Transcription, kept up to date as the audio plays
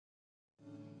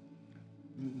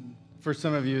For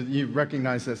some of you, you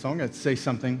recognize that song. It's Say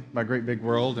Something by Great Big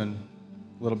World, and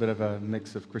a little bit of a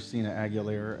mix of Christina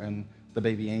Aguilera and the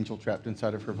baby angel trapped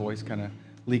inside of her voice kind of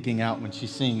leaking out when she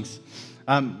sings.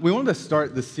 We wanted to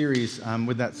start the series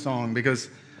with that song because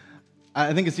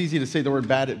I think it's easy to say the word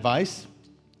bad advice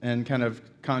and kind of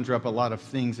conjure up a lot of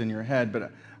things in your head, but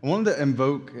I wanted to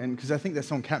invoke, and because I think that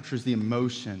song captures the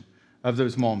emotion of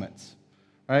those moments.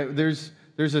 Right? There's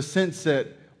a sense that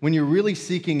when you're really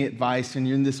seeking advice and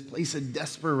you're in this place of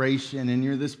desperation and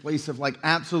you're in this place of like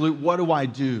absolute, what do I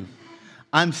do?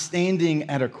 I'm standing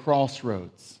at a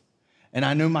crossroads and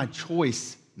I know my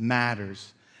choice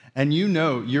matters. And you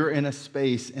know you're in a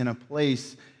space, in a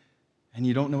place, and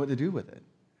you don't know what to do with it.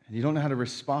 And you don't know how to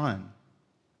respond.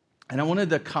 And I wanted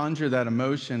to conjure that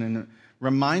emotion and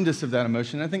remind us of that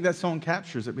emotion. I think that song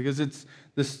captures it because it's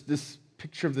this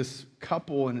picture of this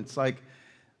couple, and it's like,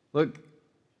 look,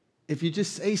 if you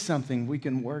just say something, we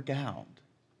can work out.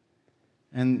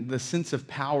 And the sense of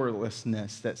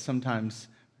powerlessness that sometimes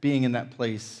being in that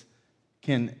place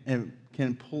can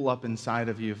pull up inside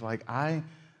of you of like, I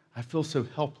feel so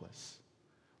helpless.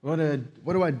 What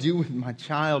do I do with my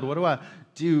child? What do I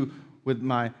do with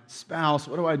my spouse?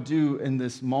 What do I do in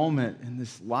this moment, in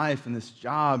this life, in this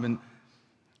job?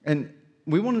 And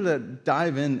we wanted to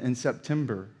dive in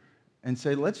September and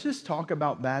say, let's just talk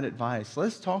about bad advice.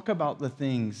 Let's talk about the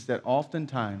things that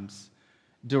oftentimes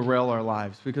derail our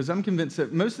lives. Because I'm convinced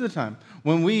that most of the time,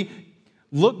 when we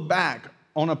look back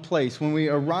on a place, when we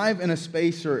arrive in a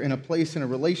space or in a place in a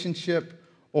relationship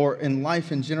or in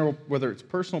life in general, whether it's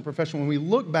personal or professional, when we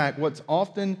look back, what's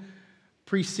often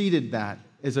preceded that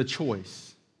is a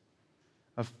choice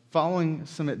of following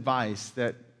some advice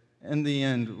that in the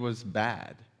end was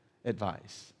bad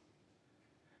advice.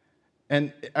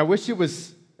 And I wish it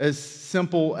was as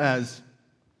simple as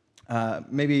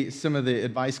maybe some of the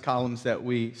advice columns that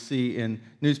we see in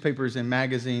newspapers and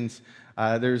magazines.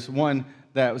 There's one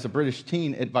that was a British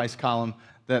teen advice column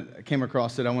that I came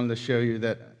across that I wanted to show you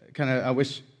that kind of, I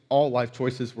wish all life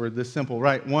choices were this simple,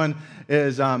 right? One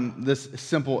is this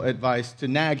simple advice to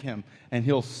nag him and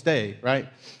he'll stay, right?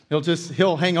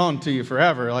 He'll hang on to you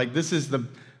forever. Like, this is the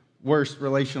worst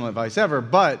relational advice ever,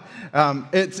 but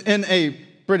it's in a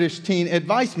British teen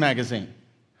advice magazine.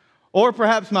 Or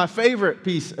perhaps my favorite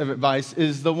piece of advice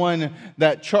is the one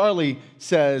that Charlie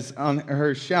says on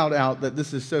her shout out that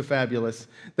this is so fabulous,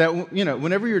 that, you know,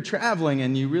 whenever you're traveling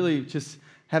and you really just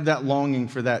have that longing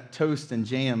for that toast and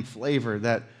jam flavor,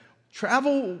 that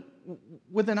travel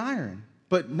with an iron,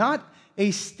 but not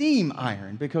a steam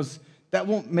iron, because that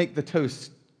won't make the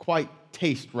toast quite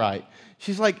taste right.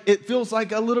 She's like, it feels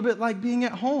like a little bit like being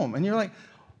at home. And you're like,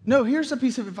 no, here's a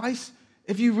piece of advice.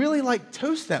 If you really like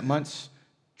toast that much,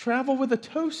 travel with a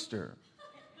toaster,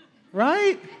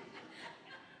 right?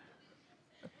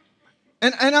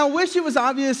 And I wish it was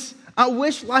obvious. I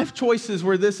wish life choices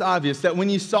were this obvious, that when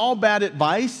you saw bad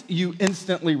advice, you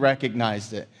instantly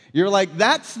recognized it. You're like,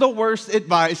 that's the worst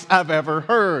advice I've ever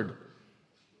heard.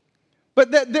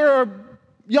 But that there are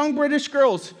young British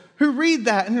girls who read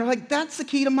that and they're like, that's the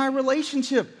key to my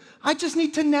relationship. I just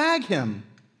need to nag him.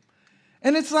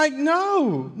 And it's like,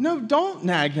 no, don't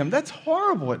nag him. That's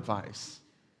horrible advice.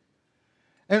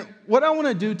 And what I want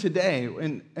to do today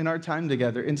in our time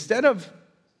together, instead of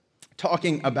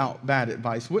talking about bad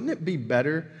advice, wouldn't it be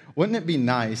better, wouldn't it be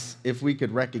nice if we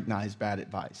could recognize bad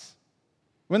advice?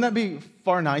 Wouldn't that be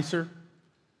far nicer?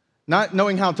 Not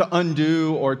knowing how to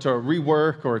undo or to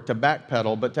rework or to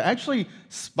backpedal, but to actually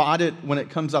spot it when it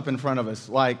comes up in front of us,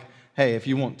 like, hey, if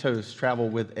you want toast, travel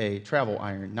with a travel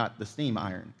iron, not the steam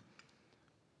iron.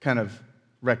 Kind of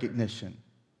recognition.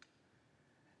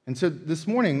 And so this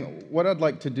morning, what I'd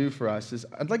like to do for us is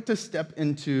I'd like to step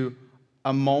into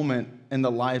a moment in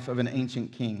the life of an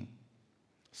ancient king,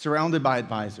 surrounded by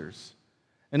advisors.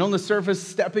 And on the surface,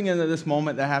 stepping into this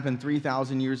moment that happened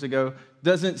 3,000 years ago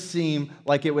doesn't seem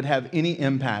like it would have any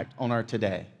impact on our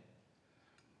today.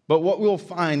 But what we'll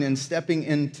find in stepping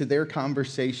into their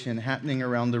conversation happening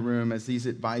around the room as these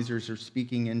advisors are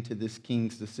speaking into this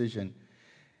king's decision,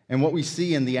 and what we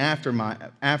see in the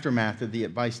aftermath of the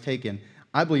advice taken,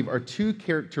 I believe, are two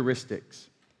characteristics.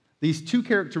 These two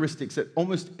characteristics that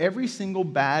almost every single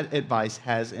bad advice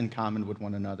has in common with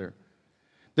one another.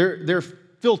 They're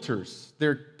filters,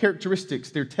 they're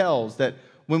characteristics, they're tells that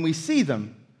when we see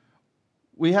them,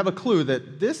 we have a clue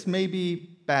that this may be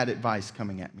bad advice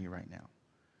coming at me right now.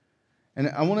 And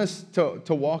I want us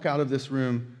to walk out of this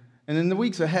room. And in the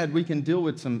weeks ahead, we can deal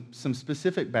with some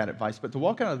specific bad advice, but to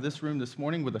walk out of this room this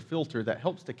morning with a filter that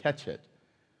helps to catch it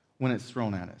when it's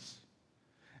thrown at us.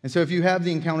 And so if you have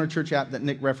the Encounter Church app that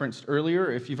Nick referenced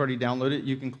earlier, if you've already downloaded it,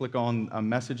 you can click on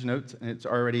message notes, and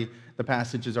the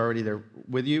passage is already there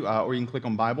with you, or you can click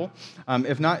on Bible.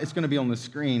 If not, it's going to be on the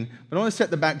screen. But I want to set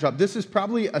the backdrop. This is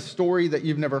probably a story that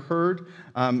you've never heard.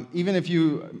 Even if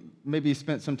you maybe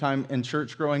spent some time in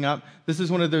church growing up, this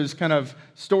is one of those kind of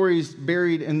stories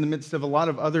buried in the midst of a lot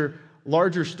of other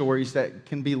larger stories that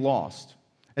can be lost.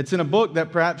 It's in a book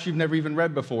that perhaps you've never even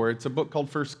read before. It's a book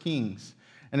called 1 Kings.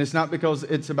 And it's not because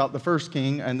it's about the first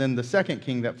king and then the second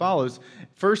king that follows.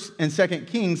 1st and 2nd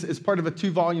Kings is part of a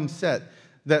 2-volume set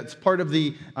that's part of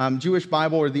the Jewish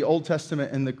Bible or the Old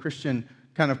Testament and the Christian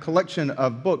kind of collection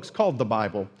of books called the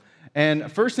Bible. And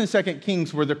 1st and 2nd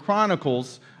Kings were the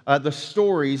chronicles, the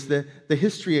stories, the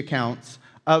history accounts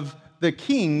of the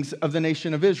kings of the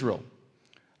nation of Israel.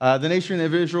 The nation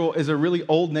of Israel is a really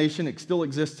old nation. It still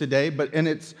exists today, but in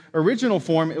its original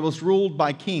form, it was ruled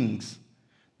by kings.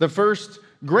 The first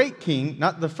great king,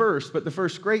 not the first, but the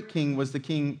first great king was the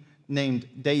king named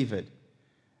David.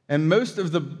 And most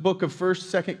of the book of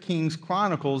 1st, 2nd Kings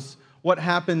chronicles what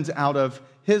happens out of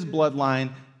his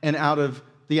bloodline and out of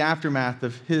the aftermath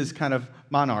of his kind of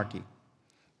monarchy.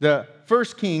 The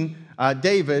first king,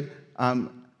 David,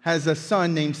 has a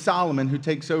son named Solomon who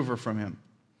takes over from him.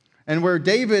 And where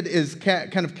David is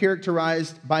kind of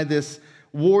characterized by this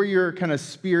warrior kind of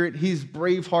spirit. He's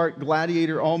Braveheart,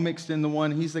 gladiator, all mixed into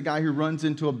one. He's the guy who runs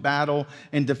into a battle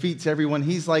and defeats everyone.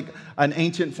 He's like an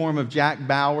ancient form of Jack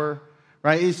Bauer,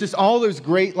 right? It's just all those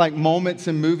great like moments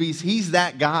in movies. He's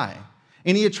that guy.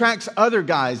 And he attracts other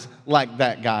guys like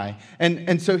that guy.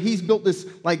 And so he's built this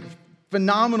like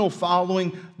phenomenal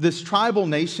following, this tribal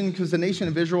nation, because the nation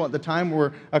of Israel at the time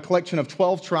were a collection of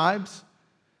 12 tribes.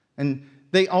 And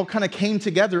they all kind of came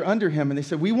together under him, and they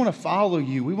said, we want to follow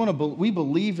you. We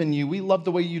believe in you. We love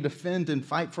the way you defend and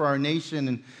fight for our nation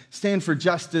and stand for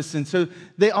justice. And so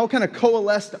they all kind of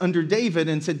coalesced under David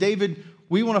and said, David,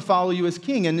 we want to follow you as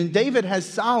king. And then David has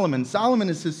Solomon. Solomon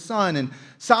is his son, and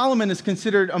Solomon is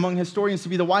considered among historians to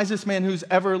be the wisest man who's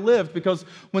ever lived, because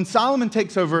when Solomon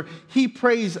takes over, he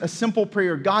prays a simple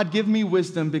prayer: God, give me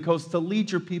wisdom, because to lead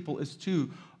your people is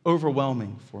too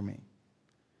overwhelming for me.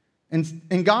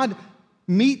 And God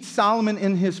meets Solomon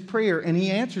in his prayer, and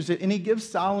he answers it, and he gives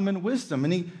Solomon wisdom.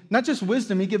 And he, not just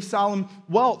wisdom, he gives Solomon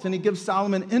wealth, and he gives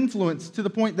Solomon influence, to the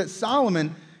point that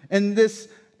Solomon, in this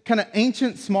kind of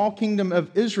ancient small kingdom of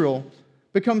Israel,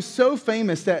 becomes so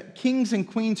famous that kings and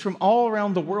queens from all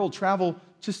around the world travel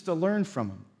just to learn from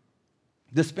him,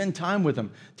 to spend time with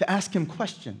him, to ask him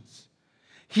questions.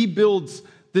 He builds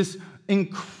this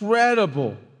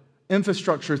incredible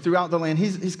infrastructure throughout the land.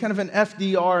 He's kind of an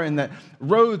FDR in that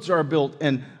roads are built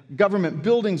and government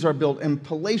buildings are built and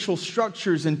palatial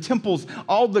structures and temples.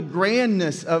 All the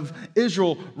grandness of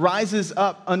Israel rises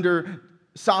up under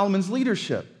Solomon's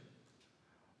leadership.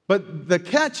 But the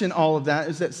catch in all of that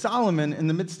is that Solomon, in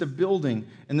the midst of building,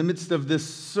 in the midst of this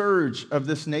surge of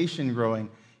this nation growing,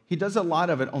 he does a lot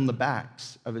of it on the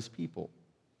backs of his people.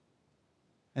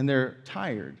 And they're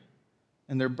tired,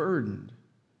 and they're burdened,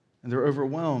 and they're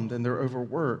overwhelmed, and they're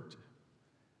overworked.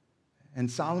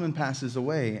 And Solomon passes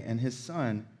away, and his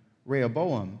son,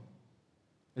 Rehoboam,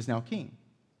 is now king.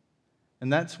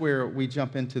 And that's where we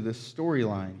jump into this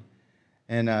storyline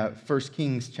in 1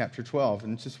 Kings chapter 12.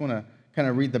 And just want to kind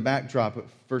of read the backdrop of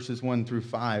verses 1 through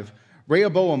 5.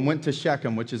 Rehoboam went to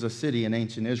Shechem, which is a city in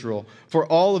ancient Israel, for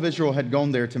all of Israel had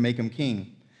gone there to make him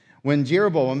king. When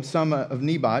Jeroboam, son of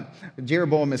Nebat,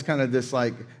 Jeroboam is kind of this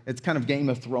like, it's kind of Game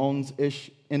of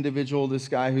Thrones-ish individual, this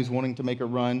guy who's wanting to make a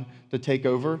run to take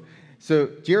over.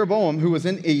 So Jeroboam, who was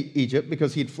in Egypt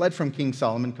because he'd fled from King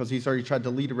Solomon because he's already tried to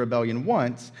lead a rebellion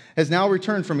once, has now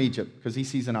returned from Egypt because he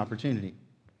sees an opportunity.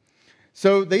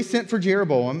 So they sent for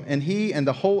Jeroboam, and he and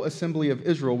the whole assembly of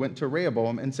Israel went to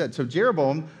Rehoboam and said, so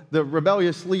Jeroboam, the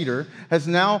rebellious leader, has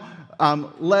now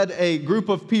led a group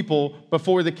of people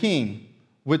before the king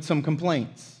with some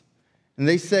complaints. And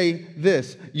they say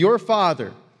this: your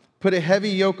father put a heavy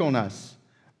yoke on us,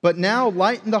 but now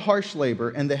lighten the harsh labor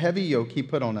and the heavy yoke he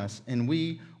put on us, and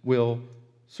we will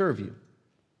serve you.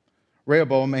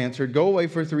 Rehoboam answered, go away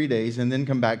for 3 days and then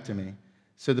come back to me.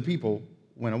 So the people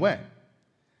went away.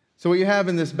 So what you have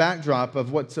in this backdrop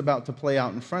of what's about to play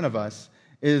out in front of us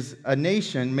is a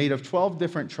nation made of 12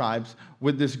 different tribes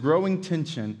with this growing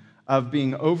tension of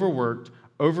being overworked,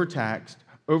 overtaxed,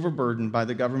 overburdened by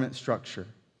the government structure.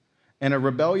 And a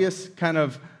rebellious kind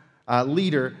of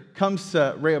leader comes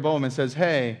to Rehoboam and says,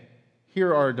 hey, here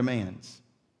are our demands.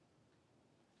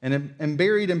 And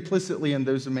buried implicitly in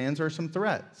those demands are some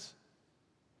threats.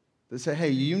 They say, hey,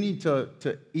 you need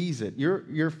to ease it.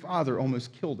 Your father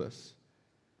almost killed us.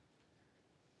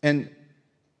 And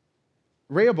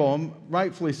Rehoboam,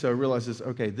 rightfully so, realizes,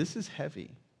 okay, this is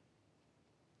heavy.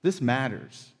 This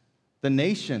matters. The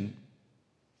nation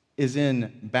is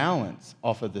in balance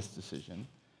off of this decision.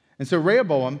 And so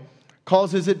Rehoboam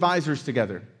calls his advisors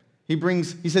together. He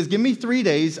says, give me 3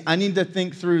 days. I need to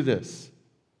think through this.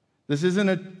 This isn't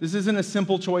a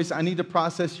simple choice. I need to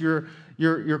process your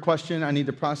question. I need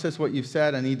to process what you've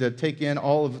said. I need to take in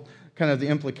all of kind of the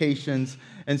implications.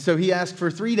 And so he asked for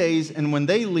 3 days, and when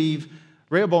they leave,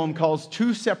 Rehoboam calls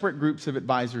 2 separate groups of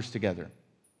advisors together.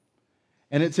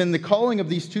 And it's in the calling of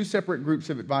these 2 separate groups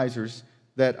of advisors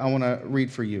that I want to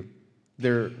read for you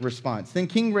their response. Then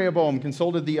King Rehoboam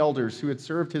consulted the elders who had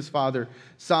served his father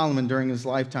Solomon during his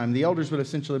lifetime. The elders would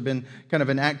essentially have been kind of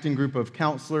an acting group of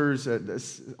counselors,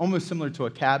 almost similar to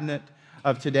a cabinet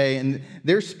of today. And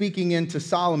they're speaking into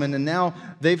Solomon, and now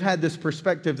they've had this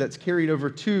perspective that's carried over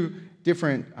 2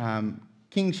 different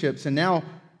kingships. And now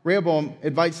Rehoboam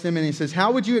invites them in and he says,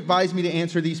 how would you advise me to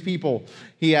answer these people?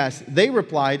 He asked. They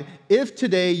replied, if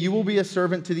today you will be a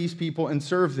servant to these people and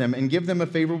serve them and give them a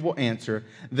favorable answer,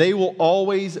 they will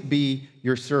always be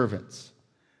your servants.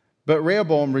 But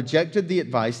Rehoboam rejected the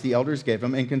advice the elders gave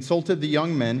him and consulted the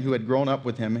young men who had grown up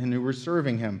with him and who were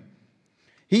serving him.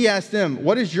 He asked them,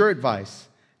 what is your advice?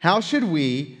 How should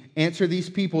we answer these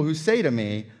people who say to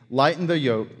me, lighten the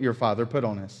yoke your father put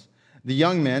on us? The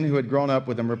young men who had grown up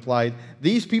with him replied,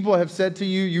 these people have said to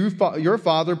you, your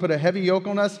father put a heavy yoke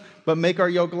on us, but make our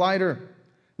yoke lighter.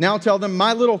 Now tell them,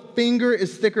 my little finger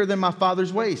is thicker than my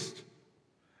father's waist.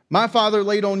 My father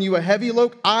laid on you a heavy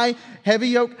yoke. I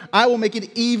will make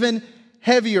it even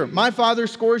heavier. My father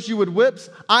scourged you with whips.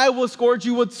 I will scourge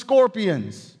you with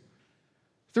scorpions.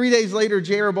 3 days later,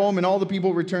 Jeroboam and all the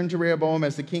people returned to Rehoboam,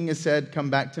 as the king has said, come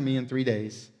back to me in 3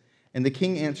 days. And the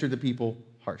king answered the people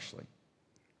harshly,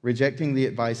 rejecting the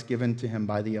advice given to him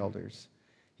by the elders.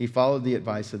 He followed the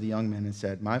advice of the young men and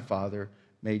said, my father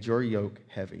made your yoke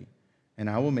heavy, and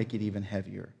I will make it even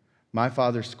heavier. My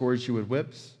father scourged you with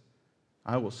whips.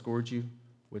 I will scourge you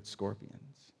with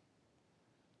scorpions.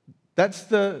 That's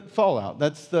the fallout.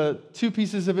 That's the 2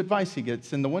 pieces of advice he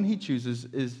gets, and the one he chooses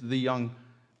is the young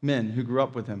men who grew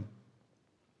up with him.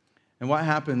 And what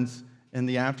happens in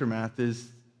the aftermath is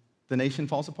the nation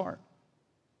falls apart.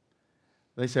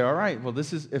 They say, all right, well,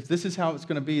 if this is how it's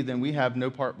going to be, then we have no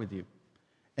part with you.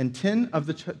 And 10 of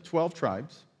the 12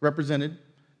 tribes represented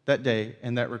that day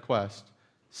and that request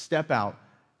step out,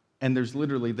 and there's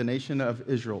literally the nation of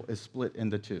Israel is split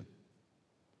into 2.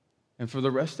 And for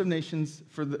the rest of nations,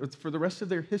 for the rest of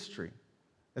their history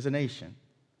as a nation,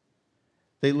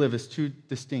 they live as 2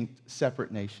 distinct,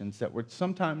 separate nations that would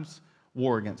sometimes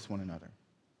war against one another.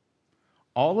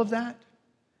 All of that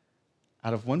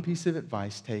out of one piece of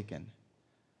advice taken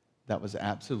that was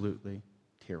absolutely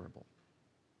terrible.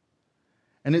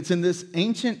 And it's in this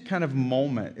ancient kind of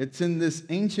moment, it's in this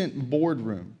ancient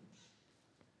boardroom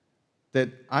that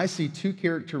I see 2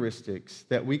 characteristics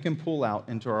that we can pull out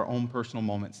into our own personal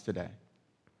moments today.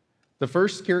 The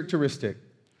first characteristic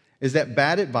is that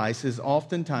bad advice is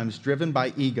oftentimes driven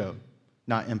by ego,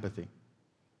 not empathy.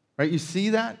 Right? You see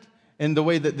that in the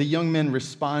way that the young men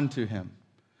respond to him.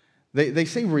 They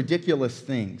say ridiculous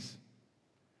things.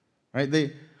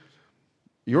 Right?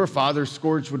 Your father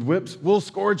scourged with whips, we'll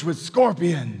scourge with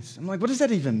scorpions. I'm like, what does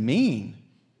that even mean?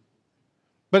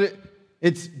 But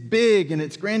it's big and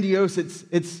it's grandiose.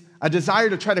 It's a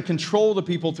desire to try to control the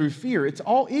people through fear. It's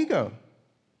all ego.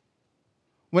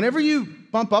 Whenever you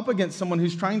bump up against someone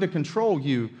who's trying to control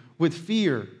you with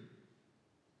fear,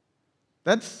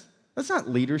 that's not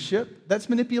leadership, that's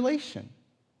manipulation.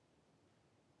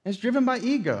 It's driven by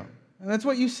ego. And that's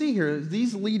what you see here.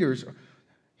 These leaders,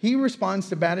 he responds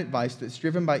to bad advice that's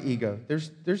driven by ego.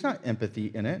 There's not empathy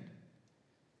in it.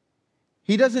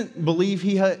 He doesn't believe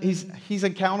he's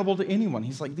accountable to anyone.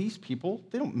 He's like, these people,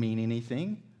 they don't mean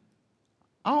anything.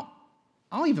 I'll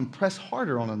even press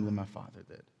harder on them than my father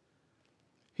did.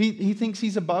 He thinks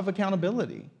he's above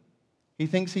accountability. He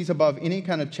thinks he's above any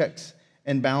kind of checks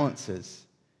and balances.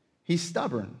 He's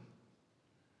stubborn.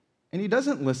 And he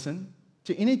doesn't listen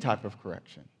to any type of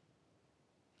correction.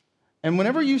 And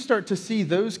whenever you start to see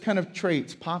those kind of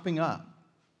traits popping up,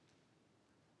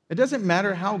 it doesn't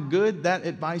matter how good that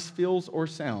advice feels or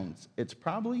sounds, it's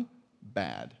probably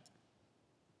bad.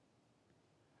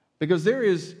 Because there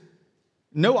is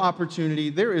no opportunity,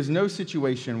 there is no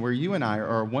situation where you and I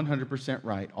are 100%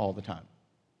 right all the time.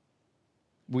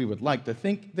 We would like to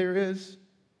think there is,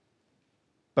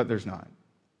 but there's not.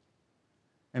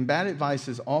 And bad advice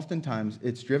is oftentimes,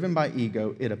 it's driven by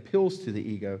ego, it appeals to the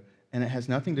ego, and it has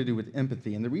nothing to do with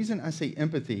empathy. And the reason I say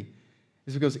empathy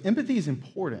is because empathy is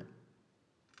important.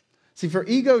 See, for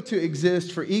ego to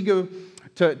exist, for ego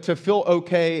to feel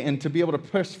okay and to be able to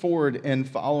push forward in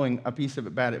following a piece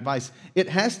of bad advice, it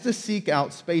has to seek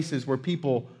out spaces where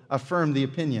people affirm the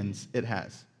opinions it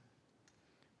has.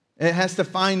 It has to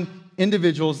find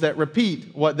individuals that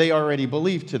repeat what they already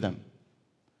believe to them.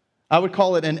 I would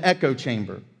call it an echo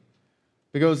chamber,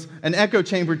 because an echo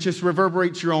chamber just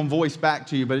reverberates your own voice back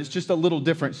to you, but it's just a little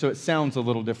different, so it sounds a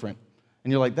little different.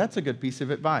 And you're like, that's a good piece of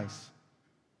advice.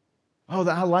 Oh,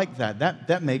 I like that.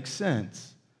 That makes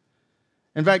sense.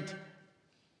 In fact,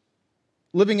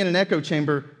 living in an echo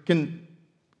chamber can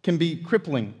be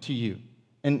crippling to you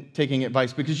in taking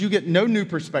advice, because you get no new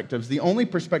perspectives. The only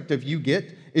perspective you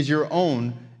get is your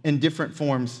own in different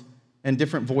forms and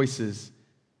different voices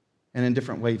and in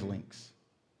different wavelengths.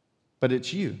 But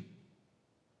it's you.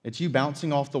 It's you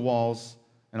bouncing off the walls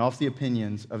and off the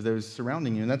opinions of those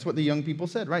surrounding you. And that's what the young people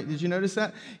said, right? Did you notice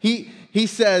that? He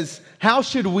says, how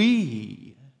should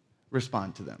we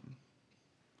respond to them?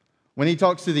 When he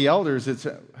talks to the elders, it's,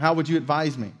 how would you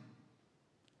advise me?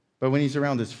 But when he's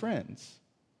around his friends,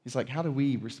 he's like, how do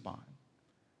we respond?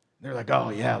 They're like, oh,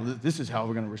 yeah, this is how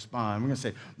we're going to respond. We're going to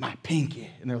say, my pinky.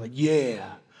 And they're like, yeah,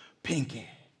 pinky.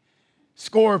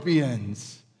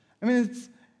 Scorpions. I mean,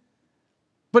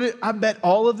 I bet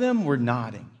all of them were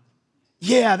nodding.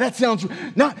 Yeah, that sounds,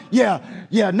 not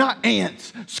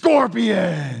ants,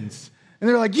 scorpions. And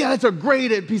they're like, yeah, that's a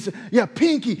great piece of, yeah,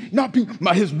 pinky, not pinky,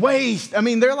 his waist. I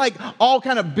mean, they're like all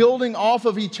kind of building off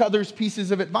of each other's pieces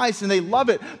of advice, and they love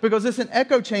it because it's an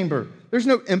echo chamber. There's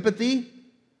no empathy.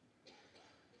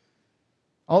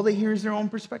 All they hear is their own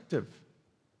perspective.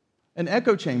 An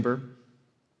echo chamber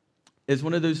is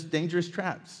one of those dangerous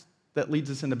traps that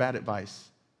leads us into bad advice.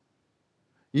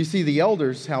 You see, the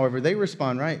elders, however, they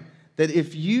respond, right? That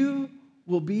if you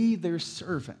will be their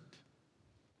servant,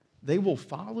 they will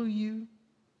follow you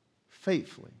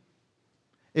faithfully.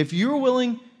 If you're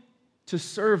willing to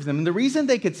serve them, and the reason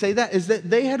they could say that is that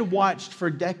they had watched for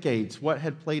decades what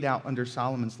had played out under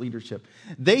Solomon's leadership.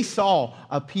 They saw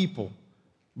a people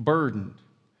burdened.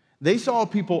 They saw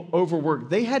people overworked.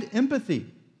 They had empathy.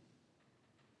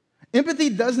 Empathy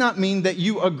does not mean that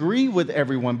you agree with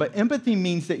everyone, but empathy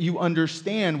means that you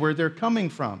understand where they're coming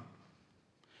from.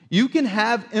 You can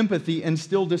have empathy and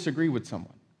still disagree with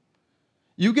someone.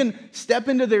 You can step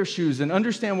into their shoes and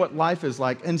understand what life is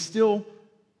like and still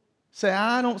say,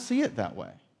 I don't see it that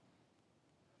way.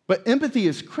 But empathy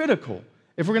is critical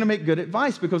if we're going to make good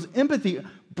advice, because empathy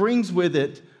brings with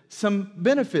it some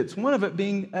benefits, one of it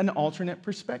being an alternate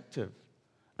perspective,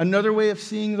 another way of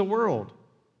seeing the world.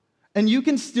 And you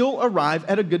can still arrive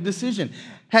at a good decision.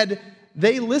 Had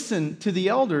they listened to the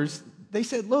elders, they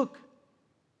said, look,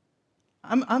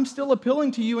 I'm still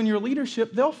appealing to you and your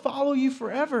leadership. They'll follow you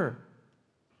forever.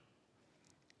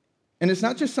 And it's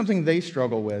not just something they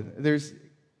struggle with. There's,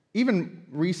 even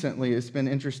recently, it's been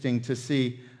interesting to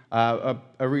see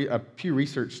a Pew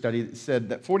Research study that said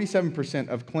that 47%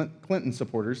 of Clinton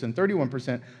supporters and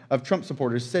 31% of Trump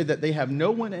supporters say that they have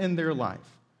no one in their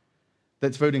life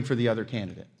that's voting for the other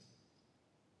candidate.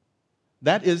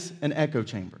 That is an echo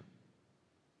chamber.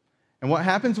 And what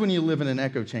happens when you live in an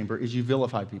echo chamber is you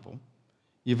vilify people.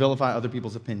 You vilify other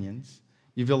people's opinions.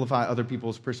 You vilify other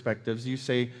people's perspectives. You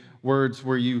say words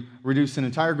where you reduce an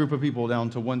entire group of people down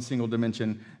to one single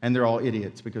dimension, and they're all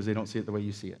idiots because they don't see it the way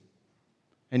you see it.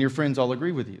 And your friends all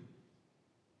agree with you.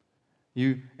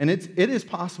 It is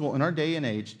possible in our day and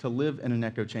age to live in an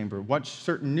echo chamber, watch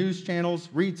certain news channels,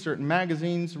 read certain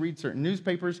magazines, read certain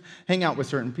newspapers, hang out with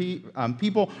certain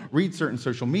people, read certain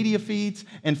social media feeds,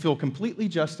 and feel completely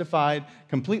justified,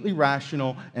 completely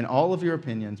rational in all of your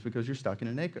opinions because you're stuck in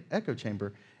an echo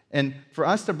chamber. And for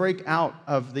us to break out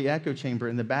of the echo chamber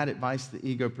and the bad advice the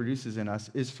ego produces in us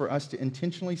is for us to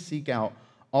intentionally seek out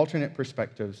alternate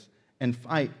perspectives and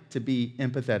fight to be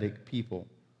empathetic people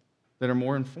that are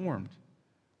more informed.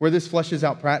 Where this fleshes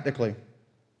out practically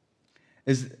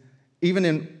is even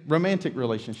in romantic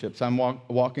relationships. I'm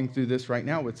walking through this right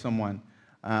now with someone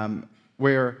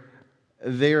where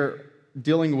they're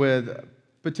dealing with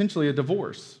potentially a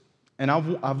divorce. And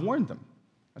I've warned them.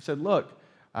 I said, look,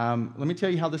 let me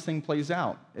tell you how this thing plays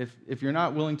out. If you're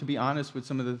not willing to be honest with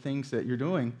some of the things that you're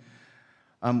doing,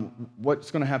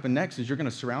 what's going to happen next is you're going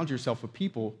to surround yourself with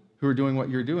people who are doing what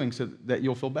you're doing so that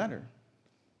you'll feel better.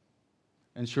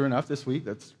 And sure enough, this week,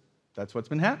 that's what's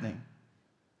been happening.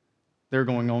 They're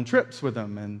going on trips with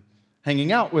them and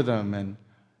hanging out with them,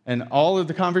 and all of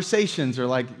the conversations are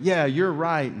like, yeah, you're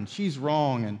right, and she's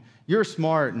wrong, and you're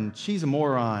smart, and she's a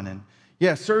moron, and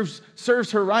yeah, serves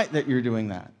her right that you're doing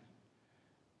that.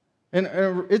 And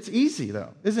it's easy,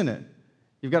 though, isn't it?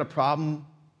 You've got a problem,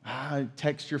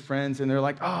 text your friends, and they're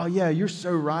like, oh, yeah, you're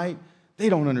so right. they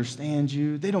don't understand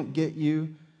you, they don't get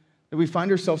you. That we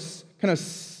find ourselves kind of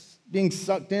being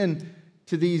sucked in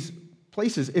to these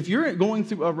places. If you're going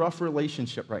through a rough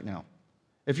relationship right now,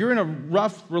 if you're in a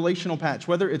rough relational patch,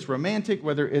 whether it's romantic,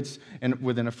 whether it's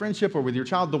within a friendship or with your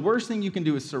child, the worst thing you can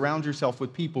do is surround yourself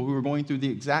with people who are going through the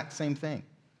exact same thing.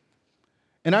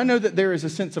 And I know that there is a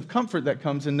sense of comfort that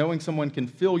comes in knowing someone can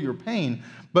feel your pain,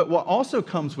 but what also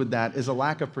comes with that is a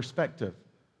lack of perspective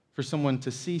for someone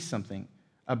to see something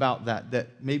about that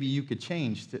maybe you could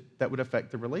change that would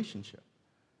affect the relationship.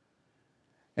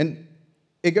 And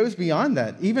it goes beyond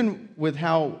that, even with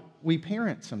how we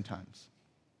parent sometimes.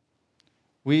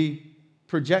 We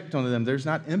project onto them. There's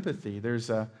not empathy.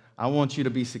 I want you to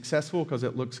be successful because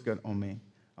it looks good on me.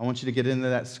 I want you to get into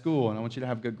that school, and I want you to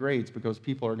have good grades because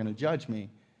people are going to judge me.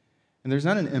 And there's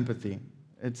not an empathy.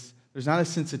 There's not a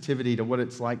sensitivity to what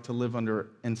it's like to live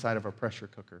inside of a pressure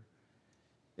cooker.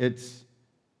 It's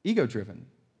ego-driven.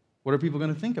 What are people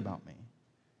going to think about me?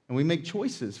 And we make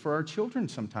choices for our children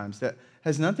sometimes that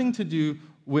has nothing to do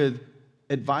with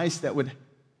advice that would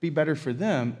be better for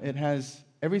them. It has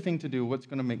everything to do with what's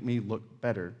going to make me look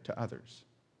better to others.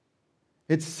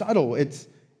 It's subtle. It's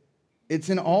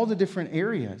in all the different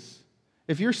areas.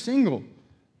 If you're single,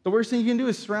 the worst thing you can do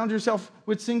is surround yourself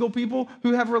with single people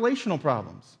who have relational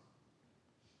problems.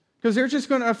 Because they're just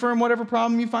going to affirm whatever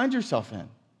problem you find yourself in.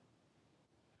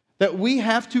 That we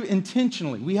have to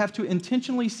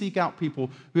intentionally seek out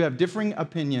people who have differing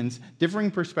opinions,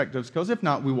 differing perspectives, because if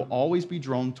not, we will always be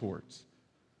drawn towards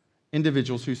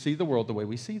individuals who see the world the way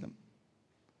we see them.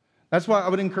 That's why I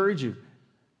would encourage you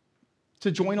to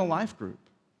join a life group.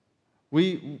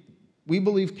 We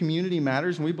believe community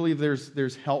matters, and we believe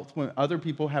there's health when other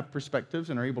people have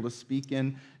perspectives and are able to speak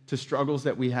in to struggles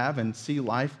that we have and see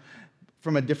life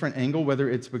from a different angle,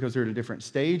 whether it's because they're at a different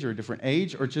stage or a different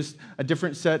age or just a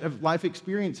different set of life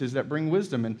experiences that bring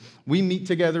wisdom. And we meet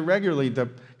together regularly to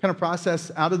kind of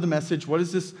process out of the message, what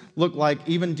does this look like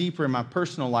even deeper in my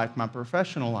personal life, my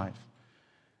professional life?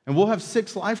 And we'll have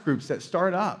 6 life groups that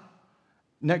start up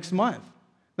next month.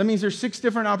 That means there's 6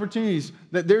 different opportunities,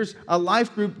 that there's a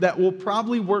life group that will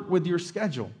probably work with your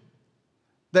schedule,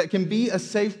 that can be a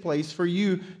safe place for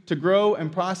you to grow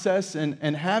and process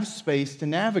and have space to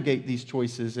navigate these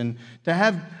choices and to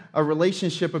have a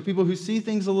relationship of people who see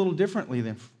things a little differently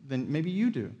than maybe you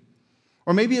do.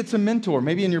 Or maybe it's a mentor.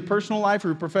 Maybe in your personal life or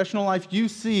your professional life, you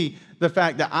see the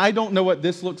fact that I don't know what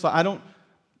this looks like.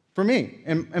 For me,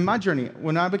 in my journey,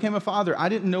 when I became a father, I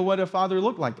didn't know what a father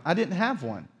looked like. I didn't have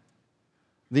one.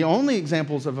 The only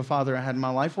examples of a father I had in my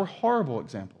life were horrible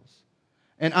examples.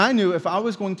 And I knew if I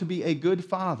was going to be a good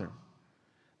father,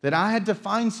 that I had to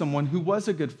find someone who was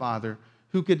a good father,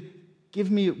 who could give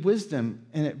me wisdom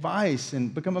and advice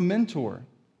and become a mentor.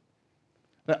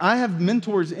 That I have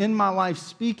mentors in my life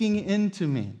speaking into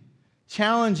me,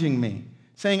 challenging me,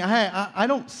 saying, hey, I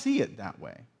don't see it that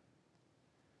way.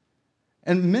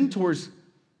 And mentors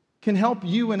can help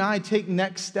you and I take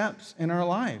next steps in our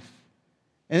life.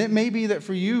 And it may be that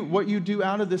for you, what you do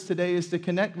out of this today is to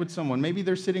connect with someone. Maybe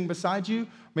they're sitting beside you,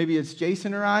 maybe it's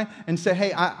Jason or I, and say,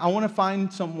 hey, I want to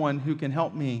find someone who can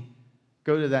help me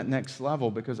go to that next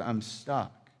level because I'm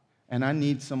stuck, and I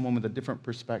need someone with a different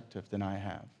perspective than I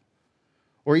have.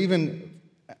 Or even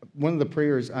one of the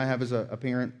prayers I have as a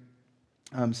parent,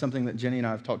 something that Jenny and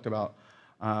I have talked about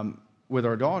with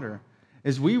our daughter,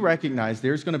 is we recognize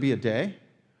there's going to be a day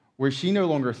where she no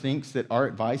longer thinks that our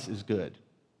advice is good.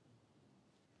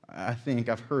 I think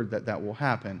I've heard that will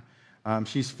happen.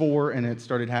 She's 4, and it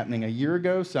started happening a year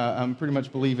ago, so I'm pretty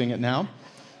much believing it now.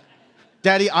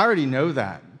 Daddy, I already know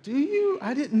that. Do you?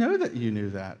 I didn't know that you knew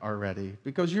that already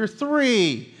because you're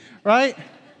 3, right?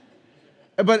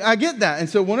 But I get that. And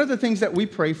so one of the things that we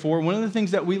pray for, one of the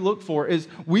things that we look for is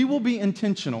we will be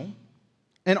intentional,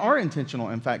 and are intentional,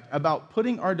 in fact, about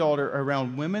putting our daughter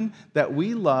around women that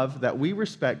we love, that we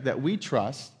respect, that we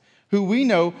trust, who we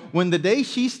know when the day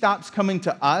she stops coming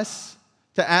to us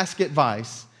to ask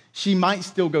advice, she might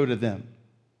still go to them.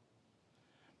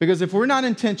 Because if we're not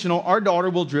intentional, our daughter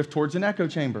will drift towards an echo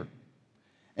chamber.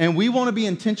 And we want to be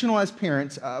intentional as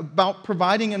parents about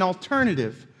providing an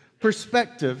alternative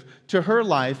perspective to her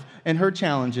life and her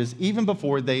challenges even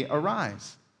before they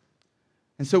arise.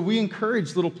 And so we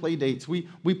encourage little play dates. We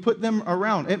put them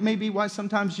around. It may be why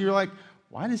sometimes you're like,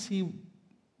 why does he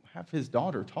have his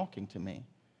daughter talking to me?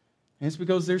 And it's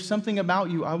because there's something about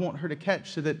you I want her to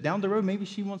catch so that down the road, maybe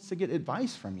she wants to get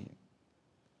advice from you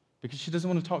because she doesn't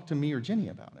want to talk to me or Jenny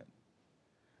about it.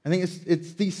 I think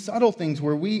it's these subtle things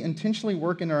where we intentionally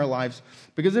work in our lives,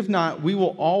 because if not, we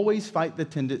will always fight the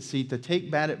tendency to take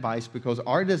bad advice because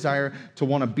our desire to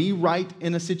want to be right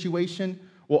in a situation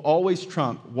will always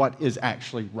trump what is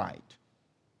actually right.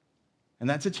 And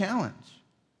that's a challenge.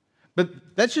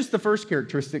 But that's just the first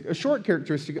characteristic. A short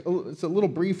characteristic, it's a little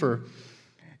briefer,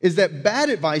 is that bad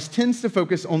advice tends to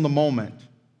focus on the moment,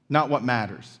 not what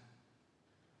matters.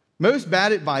 Most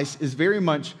bad advice is very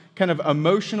much kind of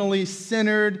emotionally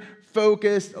centered,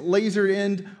 focused, lasered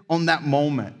in on that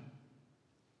moment,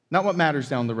 not what matters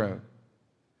down the road.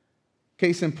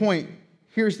 Case in point,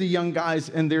 here's the young guys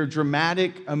and their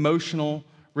dramatic emotional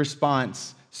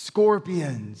response.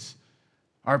 Scorpions,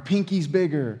 our pinky's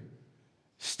bigger.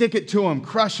 Stick it to them,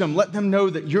 crush them, let them know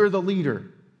that you're the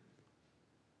leader.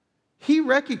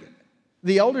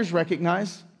 The elders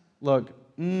recognize, look,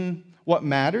 what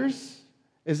matters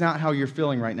is not how you're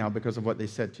feeling right now because of what they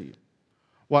said to you.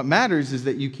 What matters is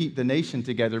that you keep the nation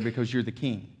together because you're the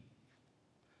king.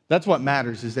 That's what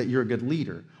matters, is that you're a good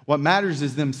leader. What matters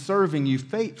is them serving you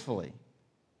faithfully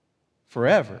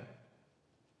forever.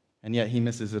 And yet he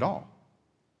misses it all.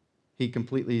 He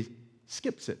completely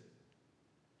skips it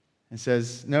and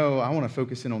says, no, I want to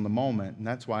focus in on the moment, and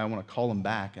that's why I want to call them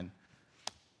back and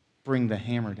bring the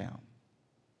hammer down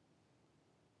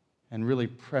and really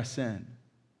press in.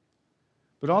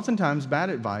 But oftentimes, bad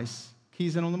advice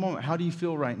keys in on the moment. How do you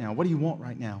feel right now? What do you want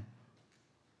right now?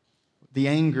 The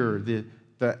anger, the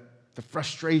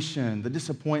frustration, the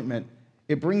disappointment,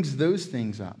 it brings those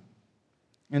things up.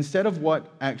 Instead of what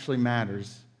actually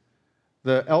matters,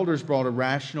 the elders brought a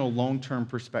rational, long-term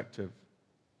perspective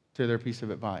to their piece of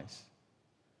advice.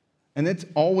 And it's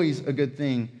always a good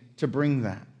thing to bring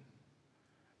that.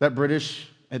 That British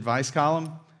advice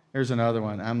column, here's another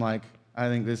one. I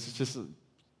think this is just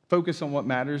focus on what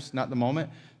matters, not the moment.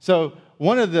 So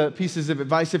one of the pieces of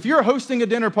advice, if you're hosting a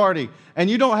dinner party and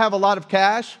you don't have a lot of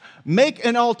cash, make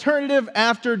an alternative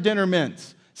after dinner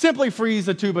mints. Simply freeze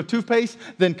a tube of toothpaste,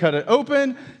 then cut it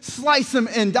open, slice them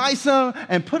and dice them,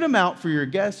 and put them out for your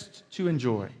guests to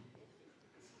enjoy.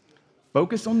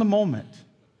 Focus on the moment,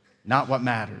 not what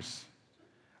matters.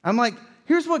 I'm like,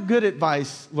 here's what good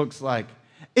advice looks like.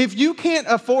 If you can't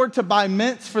afford to buy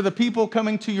mints for the people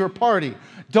coming to your party,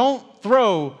 don't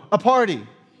throw a party.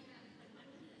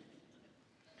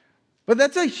 But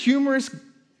that's a humorous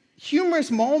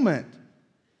moment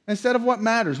instead of what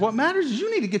matters. What matters is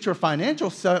you need to get your financial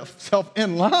self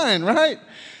in line, right?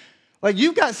 Like,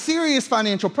 you've got serious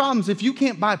financial problems if you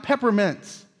can't buy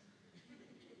peppermints.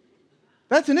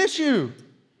 That's an issue.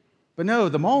 But no,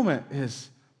 the moment is,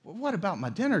 well, what about my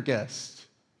dinner guests?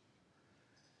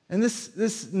 And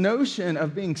this notion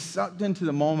of being sucked into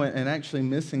the moment and actually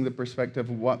missing the perspective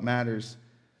of what matters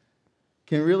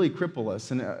can really cripple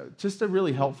us. And just a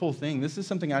really helpful thing, this is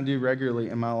something I do regularly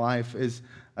in my life, is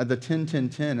the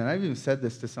 10-10-10. And I've even said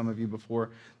this to some of you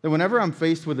before, that whenever I'm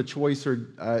faced with a choice or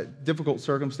difficult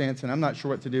circumstance and I'm not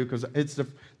sure what to do because it's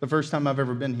the first time I've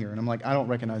ever been here, and I'm like, I don't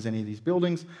recognize any of these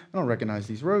buildings, I don't recognize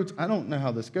these roads, I don't know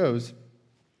how this goes.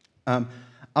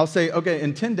 I'll say, okay,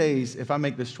 in 10 days, if I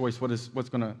make this choice, what's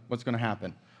going to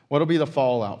happen? What will be the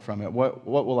fallout from it? What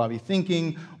will I be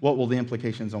thinking? What will the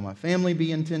implications on my family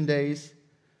be in 10 days?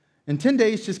 And 10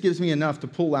 days just gives me enough to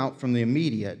pull out from the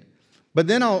immediate. But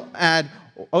then I'll add,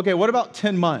 okay, what about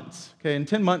 10 months? Okay, in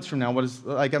 10 months from now,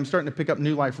 I'm starting to pick up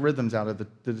new life rhythms out of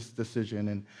this decision,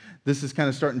 and this is kind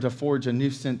of starting to forge a new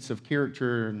sense of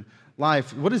character and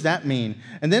life. What does that mean?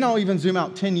 And then I'll even zoom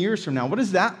out 10 years from now. What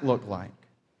does that look like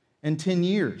in 10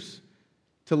 years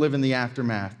to live in the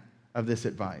aftermath of this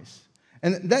advice?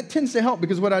 And that tends to help,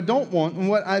 because what I don't want, and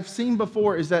what I've seen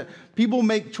before, is that people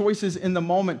make choices in the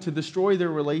moment to destroy their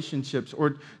relationships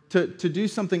or to do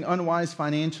something unwise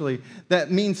financially. That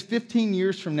means 15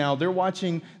 years from now,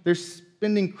 they're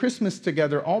spending Christmas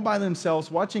together all by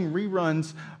themselves, watching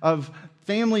reruns of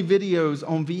family videos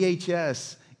on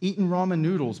VHS, eating ramen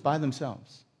noodles by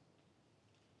themselves.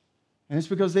 And it's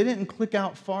because they didn't click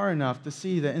out far enough to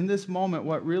see that in this moment,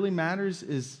 what really matters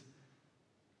is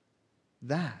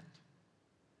that.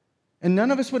 And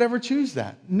none of us would ever choose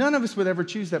that. None of us would ever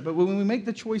choose that. But when we make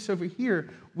the choice over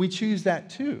here, we choose that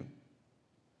too.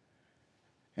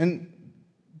 And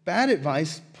bad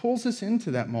advice pulls us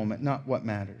into that moment, not what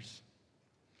matters.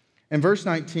 In verse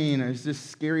 19, there's this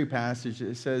scary passage.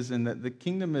 It says, in that the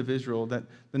kingdom of Israel, that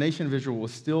the nation of Israel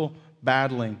was still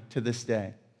battling to this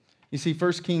day. You see,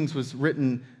 1 Kings was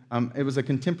written, it was a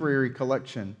contemporary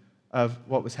collection of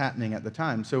what was happening at the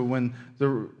time. So when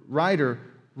the writer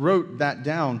wrote that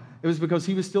down, it was because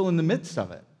he was still in the midst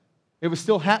of it. It was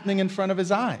still happening in front of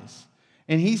his eyes.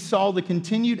 And he saw the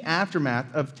continued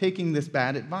aftermath of taking this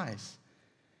bad advice.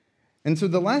 And so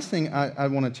the last thing I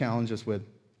want to challenge us with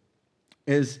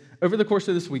is, over the course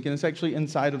of this week, and it's actually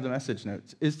inside of the message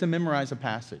notes, is to memorize a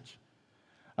passage.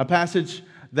 A passage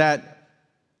that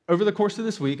over the course of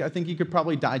this week, I think you could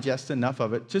probably digest enough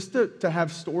of it just to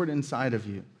have stored inside of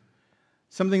you.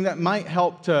 Something that might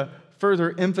help to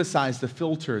further emphasize the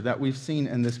filter that we've seen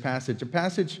in this passage. A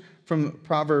passage from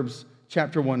Proverbs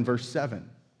chapter 1, verse 7,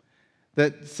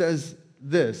 that says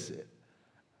this: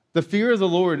 "The fear of the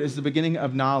Lord is the beginning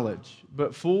of knowledge,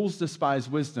 but fools despise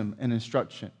wisdom and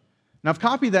instruction." Now, I've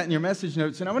copied that in your message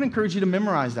notes, and I would encourage you to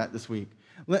memorize that this week.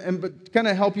 But kind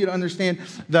of help you to understand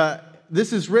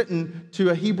this is written to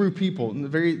a Hebrew people in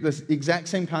the exact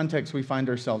same context we find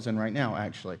ourselves in right now,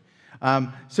 actually.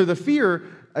 So the fear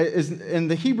is, in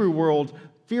the Hebrew world,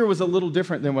 fear was a little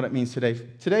different than what it means today.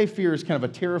 Today, fear is kind of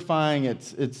a terrifying,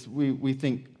 we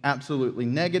think absolutely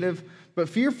negative. But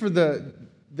fear for the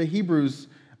Hebrews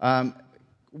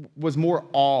was more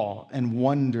awe and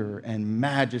wonder and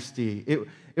majesty.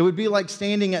 It would be like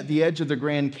standing at the edge of the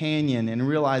Grand Canyon and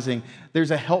realizing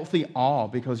there's a healthy awe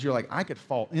because you're like, I could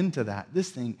fall into that. This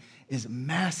thing is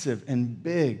massive and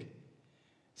big.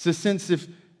 It's a sense if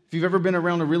you've ever been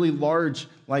around a really large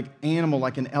animal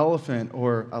like an elephant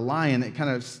or a lion, it kind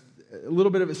of, a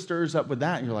little bit of it stirs up with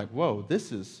that. And you're like, whoa,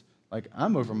 this is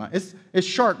I'm over my, it's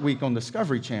Shark Week on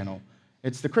Discovery Channel.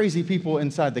 It's the crazy people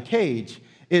inside the cage.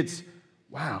 It's,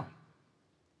 wow.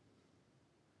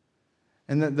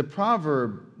 And the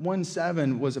proverb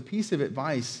 1:7 was a piece of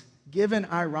advice given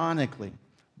ironically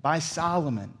by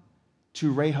Solomon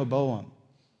to Rehoboam.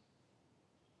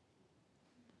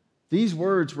 These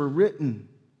words were written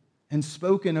and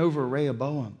spoken over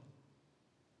Rehoboam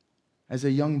as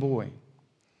a young boy.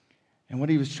 And what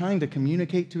he was trying to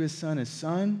communicate to his son is,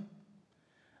 son,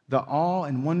 the awe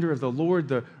and wonder of the Lord,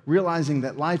 the realizing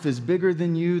that life is bigger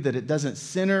than you, that it doesn't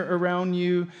center around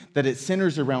you, that it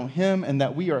centers around Him, and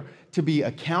that we are to be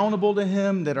accountable to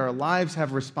Him, that our lives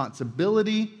have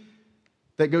responsibility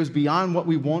that goes beyond what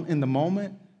we want in the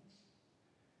moment.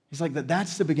 He's like,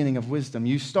 that's the beginning of wisdom.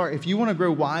 You start, if you want to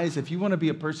grow wise, if you want to be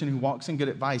a person who walks in good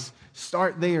advice,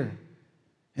 start there.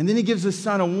 And then he gives his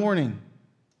son a warning.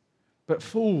 But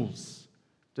fools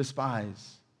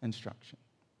despise instruction.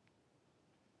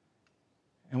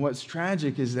 And what's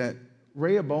tragic is that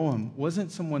Rehoboam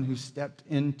wasn't someone who stepped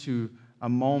into a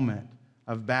moment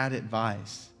of bad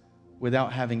advice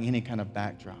without having any kind of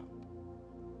backdrop.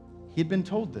 He'd been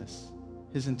told this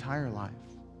his entire life.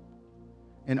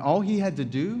 And all he had to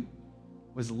do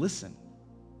was listen.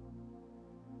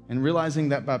 And realizing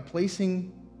that by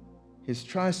placing his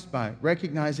trust, by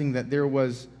recognizing that there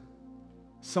was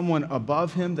someone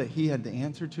above him that he had to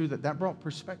answer to, that brought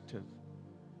perspective.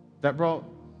 That brought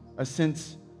a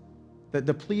sense that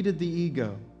depleted the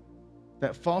ego,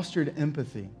 that fostered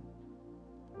empathy,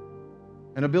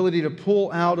 an ability to pull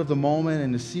out of the moment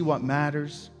and to see what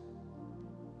matters.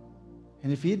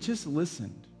 And if he had just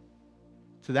listened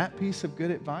to that piece of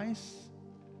good advice,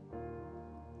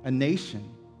 a nation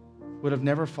would have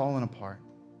never fallen apart.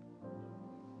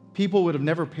 People would have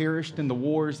never perished in the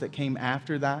wars that came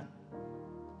after that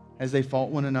as they fought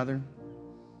one another.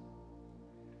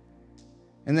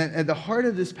 And that at the heart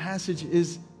of this passage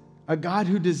is a God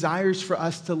who desires for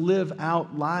us to live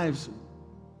out lives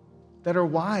that are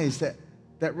wise,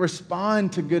 that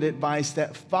respond to good advice,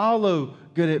 that follow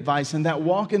good advice, and that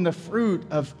walk in the fruit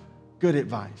of good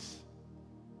advice.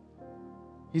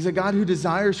 He's a God who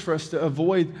desires for us to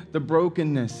avoid the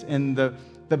brokenness and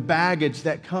the baggage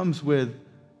that comes with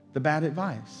the bad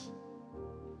advice.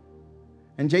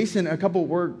 And Jason, a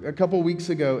couple weeks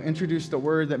ago, introduced a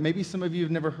word that maybe some of you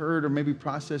have never heard or maybe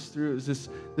processed through. It was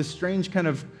this strange kind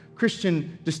of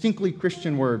Christian, distinctly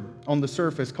Christian word on the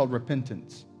surface called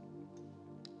repentance.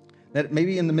 That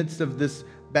maybe in the midst of this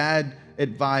bad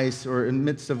advice or in the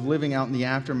midst of living out in the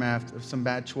aftermath of some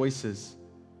bad choices,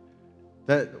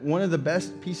 that one of the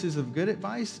best pieces of good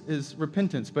advice is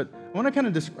repentance. But I want to kind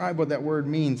of describe what that word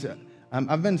means.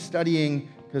 I've been studying,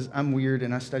 because I'm weird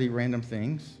and I study random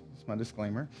things. That's my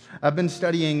disclaimer. I've been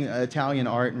studying Italian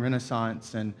art and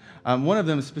Renaissance, and one of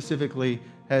them specifically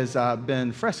has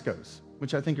been frescoes,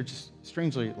 which I think are just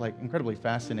strangely, incredibly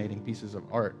fascinating pieces of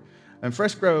art. And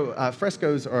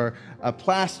frescoes are a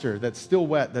plaster that's still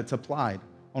wet that's applied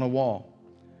on a wall.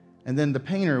 And then the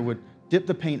painter would dip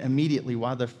the paint immediately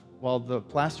while the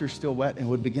plaster is still wet and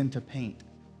would begin to paint.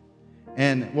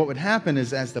 And what would happen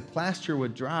is as the plaster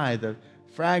would dry, the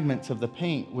fragments of the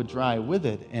paint would dry with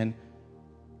it, and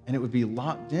it would be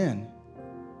locked in.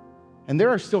 And there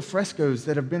are still frescoes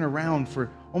that have been around for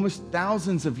almost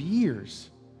thousands of years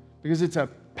because it's a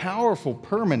powerful,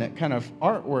 permanent kind of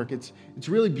artwork. It's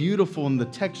really beautiful in the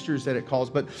textures that it calls.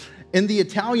 But in the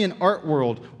Italian art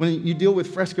world, when you deal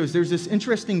with frescoes, there's this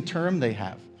interesting term they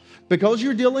have. Because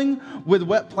you're dealing with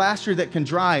wet plaster that can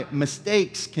dry,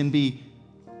 mistakes can be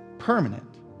permanent.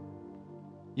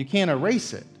 You can't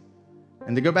erase it.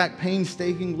 And to go back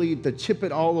painstakingly to chip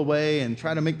it all away and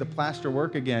try to make the plaster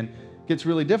work again gets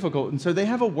really difficult. And so they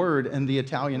have a word in the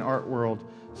Italian art world,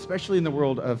 especially in the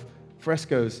world of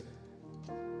frescoes,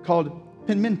 called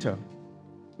pentimento,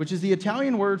 which is the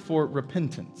Italian word for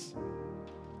repentance.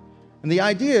 And the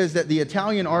idea is that the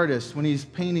Italian artist, when he's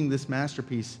painting this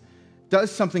masterpiece,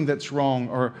 does something that's wrong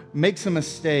or makes a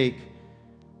mistake,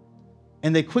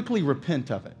 and they quickly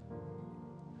repent of it.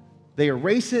 They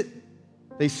erase it,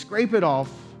 they scrape it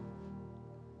off,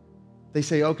 they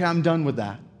say, okay, I'm done with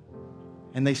that.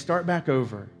 And they start back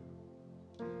over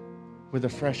with a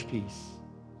fresh piece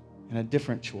and a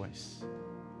different choice.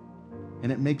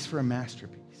 And it makes for a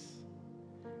masterpiece.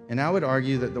 And I would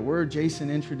argue that the word Jason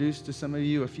introduced to some of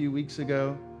you a few weeks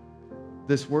ago,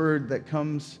 this word that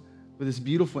comes with this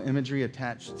beautiful imagery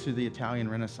attached to the Italian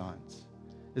Renaissance,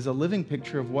 is a living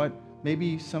picture of what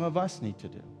maybe some of us need to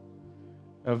do.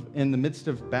 In the midst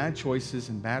of bad choices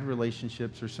and bad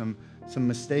relationships or some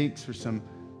mistakes or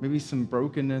maybe some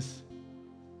brokenness,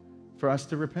 for us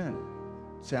to repent.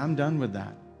 Say, I'm done with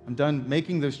that. I'm done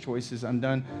making those choices. I'm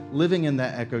done living in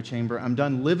that echo chamber. I'm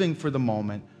done living for the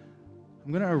moment.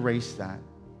 I'm going to erase that.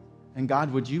 And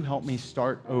God, would you help me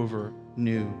start over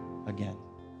new again?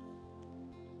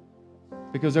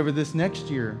 Because over this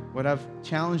next year, what I've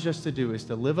challenged us to do is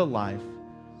to live a life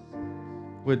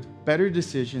with better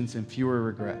decisions and fewer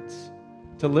regrets.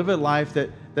 To live a life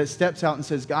that steps out and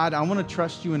says, God, I want to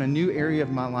trust you in a new area of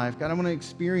my life. God, I want to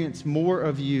experience more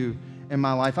of you in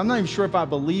my life. I'm not even sure if I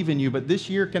believe in you, but this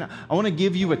year, I want to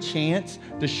give you a chance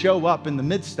to show up in the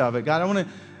midst of it. God,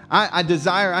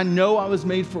 I know I was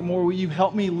made for more. Will you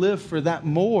help me live for that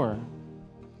more?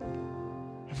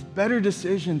 Have better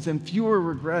decisions and fewer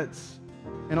regrets,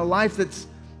 and a life that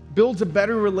builds a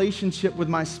better relationship with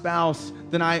my spouse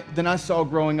than I saw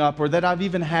growing up or that I've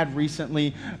even had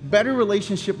recently. Better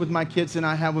relationship with my kids than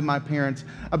I have with my parents.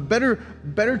 A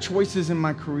better choices in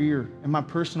my career, in my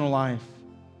personal life.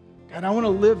 God, I want to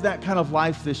live that kind of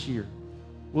life this year.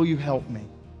 Will you help me?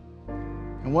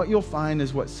 And what you'll find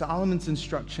is what Solomon's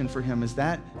instruction for him is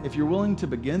that if you're willing to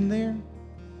begin there,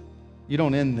 you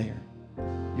don't end there.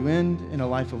 You end in a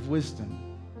life of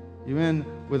wisdom. You end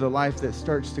with a life that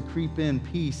starts to creep in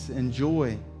peace and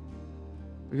joy.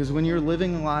 Because when you're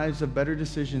living lives of better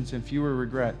decisions and fewer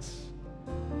regrets,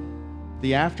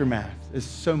 the aftermath is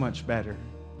so much better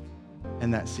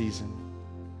in that season.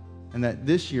 And that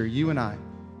this year, you and I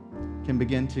can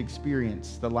begin to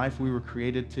experience the life we were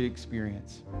created to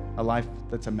experience, a life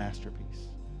that's a masterpiece.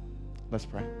 Let's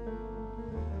pray.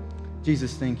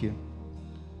 Jesus, thank you.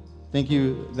 Thank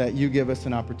you that you give us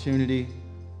an opportunity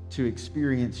to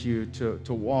experience you,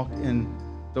 to walk in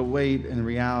the weight and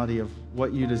reality of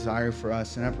what you desire for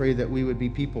us. And I pray that we would be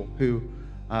people who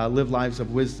live lives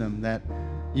of wisdom, that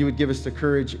you would give us the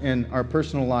courage in our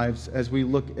personal lives as we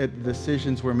look at the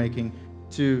decisions we're making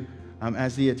to,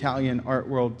 as the Italian art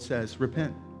world says,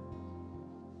 repent,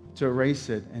 to erase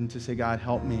it and to say, God,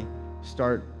 help me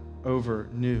start over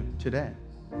new today,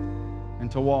 and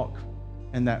to walk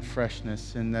in that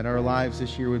freshness, and that our lives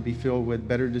this year would be filled with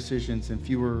better decisions and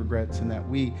fewer regrets, and that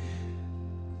we,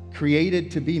 created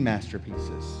to be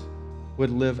masterpieces, would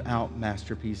live out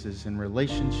masterpieces in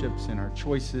relationships, in our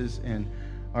choices, in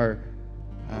our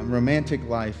romantic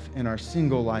life, in our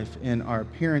single life, in our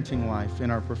parenting life,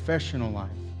 in our professional life.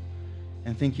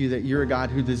 And thank you that you're a God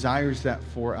who desires that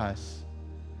for us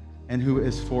and who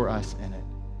is for us in it.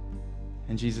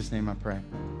 In Jesus' name I pray.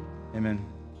 Amen.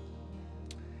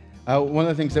 One of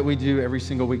the things that we do every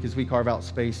single week is we carve out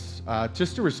space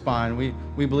just to respond.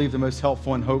 We believe the most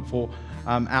helpful and hopeful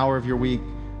hour of your week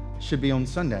should be on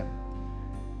Sunday.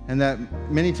 And that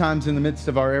many times in the midst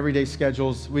of our everyday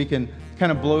schedules, we can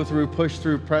kind of blow through, push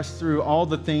through, press through all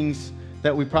the things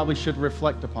that we probably should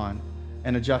reflect upon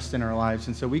and adjust in our lives.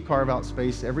 And so we carve out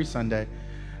space every Sunday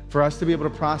for us to be able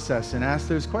to process and ask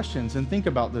those questions and think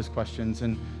about those questions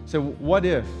and say, what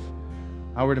if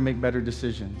I were to make better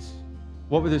decisions?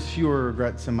 What would those fewer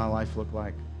regrets in my life look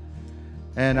like?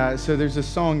 And so there's a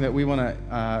song that we want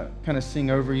to kind of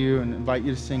sing over you and invite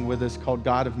you to sing with us called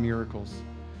God of Miracles.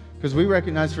 Because we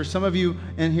recognize for some of you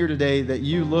in here today that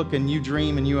you look and you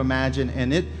dream and you imagine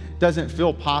and it doesn't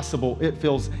feel possible, it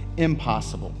feels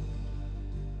impossible.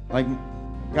 Like,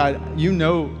 God, you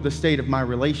know the state of my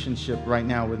relationship right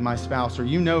now with my spouse, or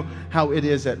you know how it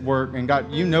is at work, and God,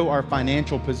 you know our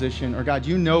financial position, or God,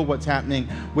 you know what's happening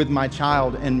with my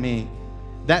child and me.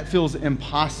 That feels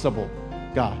impossible,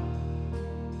 God.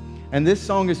 And this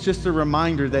song is just a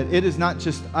reminder that it is not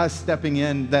just us stepping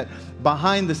in, that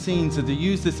behind the scenes, to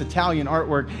use this Italian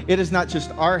artwork, it is not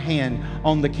just our hand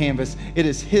on the canvas. It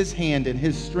is his hand and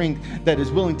his strength that is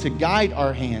willing to guide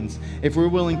our hands if we're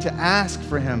willing to ask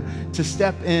for him to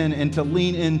step in and to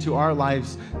lean into our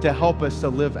lives to help us to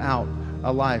live out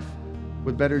a life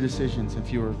with better decisions and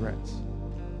fewer regrets.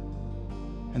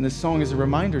 And this song is a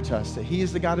reminder to us that he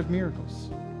is the God of miracles.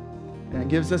 And it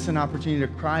gives us an opportunity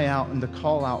to cry out and to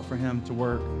call out for him to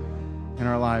work in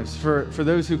our lives. For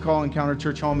those who call Encounter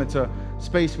Church home, it's a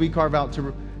space we carve out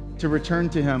to return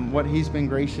to him what he's been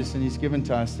gracious and he's given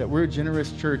to us, that we're a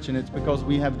generous church, and it's because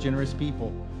we have generous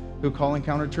people who call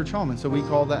Encounter Church home. And so we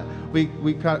call that, we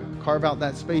carve out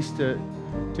that space to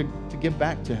give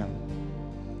back to him.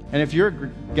 And if you're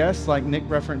a guest, like Nick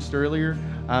referenced earlier,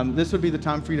 this would be the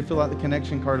time for you to fill out the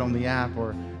connection card on the app,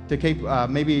 or to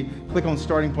maybe click on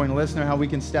Starting Point and let us know how we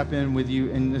can step in with you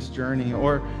in this journey,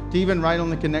 or to even write on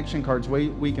the connection cards ways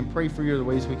we can pray for you, or the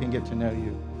ways we can get to know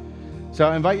you. So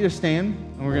I invite you to stand,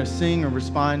 and we're going to sing or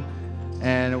respond,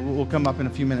 and we'll come up in a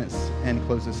few minutes and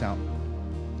close this out.